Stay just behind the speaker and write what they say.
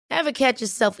Ever catch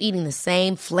yourself eating the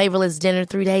same flavorless dinner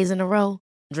 3 days in a row?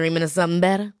 Dreaming of something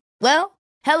better? Well,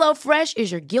 HelloFresh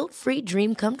is your guilt-free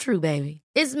dream come true, baby.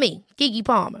 It's me, Keke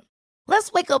Palmer.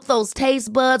 Let's wake up those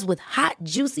taste buds with hot,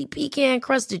 juicy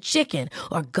pecan-crusted chicken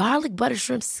or garlic butter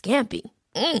shrimp scampi.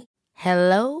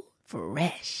 Hello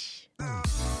Fresh.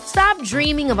 Stop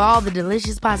dreaming of all the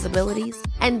delicious possibilities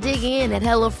and dig in at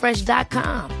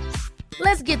HelloFresh.com.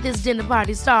 Let's get this dinner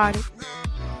party started.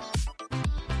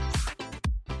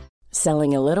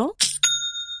 Selling a little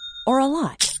or a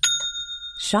lot?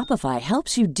 Shopify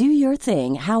helps you do your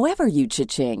thing however you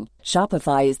cha-ching.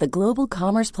 Shopify is the global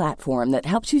commerce platform that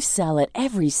helps you sell at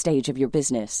every stage of your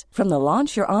business. From the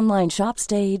launch your online shop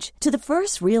stage to the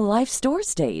first real-life store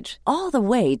stage, all the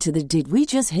way to the did we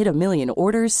just hit a million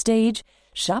orders stage.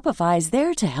 Shopify is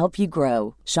there to help you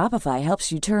grow. Shopify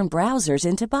helps you turn browsers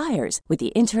into buyers with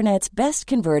the internet's best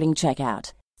converting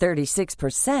checkout.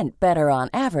 36% better on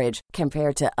average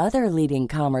compared to other leading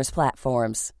commerce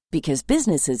platforms. Because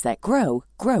businesses that grow,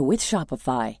 grow with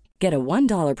Shopify. Get a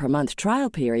 $1 per month trial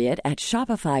period at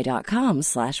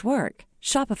shopify.com/work.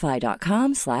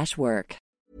 Shopify.com/work.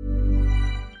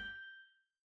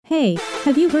 Hey,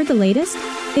 have you heard the latest?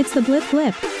 It's the Blip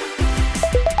Blip.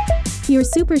 Your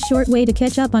super short way to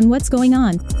catch up on what's going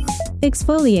on.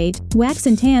 Exfoliate, wax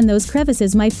and tan those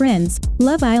crevices, my friends.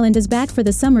 Love Island is back for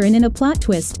the summer and in a plot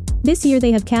twist. This year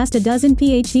they have cast a dozen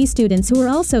PhD students who are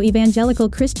also evangelical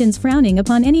Christians frowning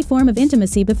upon any form of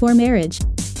intimacy before marriage.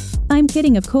 I'm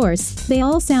kidding, of course. They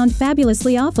all sound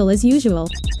fabulously awful as usual.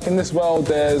 In this world,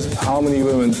 there's how many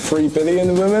women? 3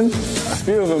 billion women? A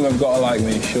few of them have got to like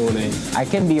me, surely. I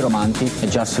can be romantic. I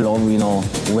just love,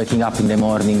 waking up in the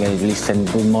morning and listen,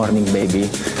 good morning, baby,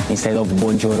 instead of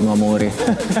buongiorno, amore.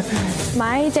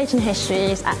 My dating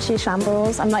history is actually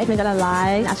shambles. I'm not even gonna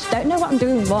lie. I just don't know what I'm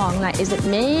doing wrong. Like, is it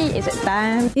me? Is it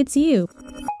them? It's you.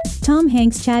 Tom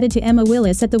Hanks chatted to Emma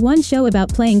Willis at the One Show about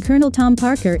playing Colonel Tom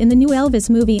Parker in the new Elvis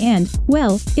movie and,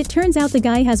 well, it turns out the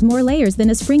guy has more layers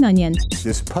than a spring onion.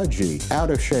 This pudgy,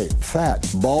 out of shape, fat,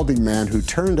 balding man who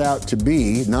turned out to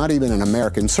be not even an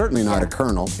American, certainly not a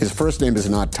colonel. His first name is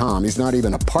not Tom. He's not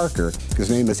even a Parker.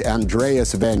 His name is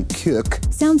Andreas Van Kuck.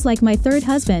 Sounds like my third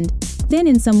husband. Then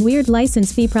in some weird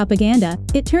license fee propaganda,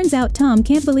 it turns out Tom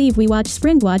can't believe we watch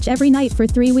Springwatch every night for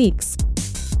 3 weeks.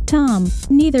 Tom,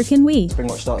 neither can we.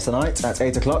 Springwatch starts tonight at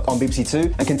 8 o'clock on BBC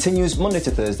Two and continues Monday to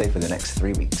Thursday for the next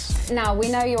 3 weeks. Now, we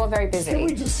know you're very busy. Can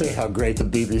we just say how great the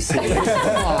BBC is?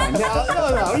 Come on,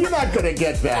 no, you're not going to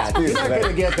get that. You're not going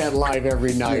to get that live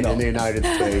every night in the United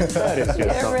States. That is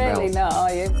just something really else. not,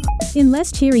 are you? In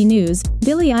less cheery news,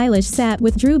 Billie Eilish sat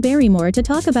with Drew Barrymore to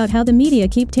talk about how the media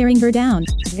keep tearing her down.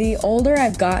 The older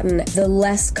I've gotten, the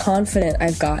less confident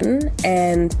I've gotten,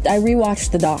 and I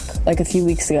rewatched the doc like a few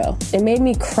weeks ago. It made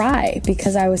me cry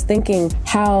because I was thinking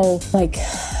how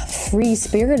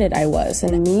free-spirited I was,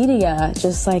 and the media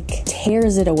just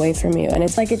tears it away from you, and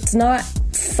it's not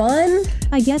fun.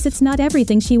 I guess it's not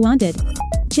everything she wanted.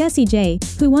 Jessie J,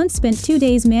 who once spent 2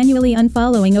 days manually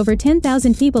unfollowing over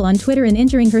 10,000 people on Twitter and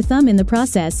injuring her thumb in the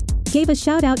process, gave a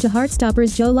shout out to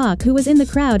Heartstopper's Joe Locke, who was in the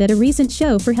crowd at a recent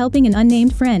show for helping an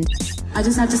unnamed friend. I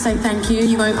just have to say thank you.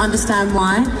 You won't understand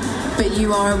why, but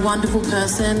you are a wonderful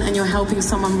person and you're helping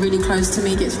someone really close to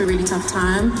me get through a really tough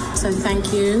time. So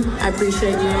thank you. I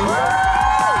appreciate you.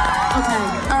 Okay,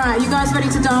 all right, you guys ready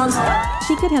to dance?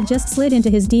 She could have just slid into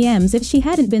his DMs if she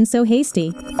hadn't been so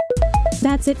hasty.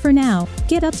 That's it for now.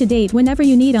 Get up to date whenever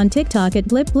you need on TikTok at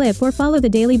Blip Blip or follow the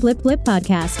Daily Blip Blip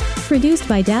podcast. Produced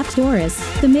by Daft Doris,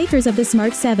 the makers of the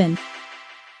Smart 7.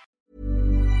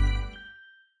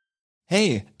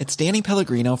 Hey, it's Danny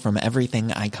Pellegrino from Everything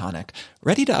Iconic.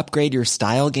 Ready to upgrade your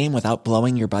style game without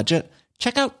blowing your budget?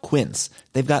 Check out Quince.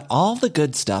 They've got all the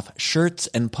good stuff, shirts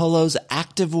and polos,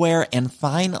 activewear, and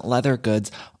fine leather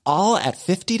goods, all at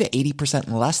 50 to 80%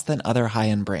 less than other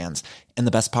high-end brands. And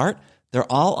the best part? They're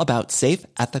all about safe,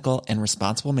 ethical, and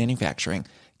responsible manufacturing.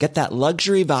 Get that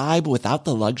luxury vibe without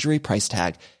the luxury price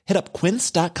tag. Hit up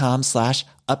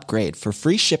quince.com/upgrade for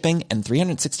free shipping and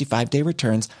 365-day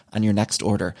returns on your next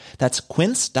order. That's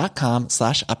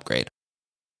quince.com/upgrade.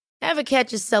 Ever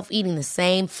catch yourself eating the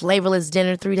same flavorless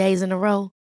dinner 3 days in a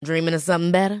row? Dreaming of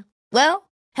something better? Well,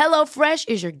 HelloFresh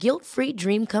is your guilt-free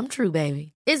dream come true,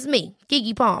 baby. It's me,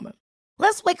 Keke Palmer.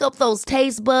 Let's wake up those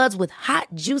taste buds with hot,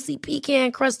 juicy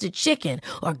pecan-crusted chicken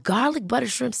or garlic butter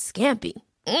shrimp scampi.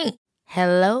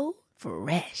 Hello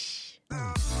Fresh.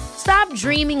 Stop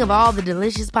dreaming of all the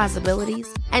delicious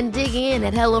possibilities and dig in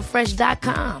at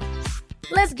HelloFresh.com.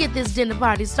 Let's get this dinner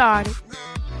party started.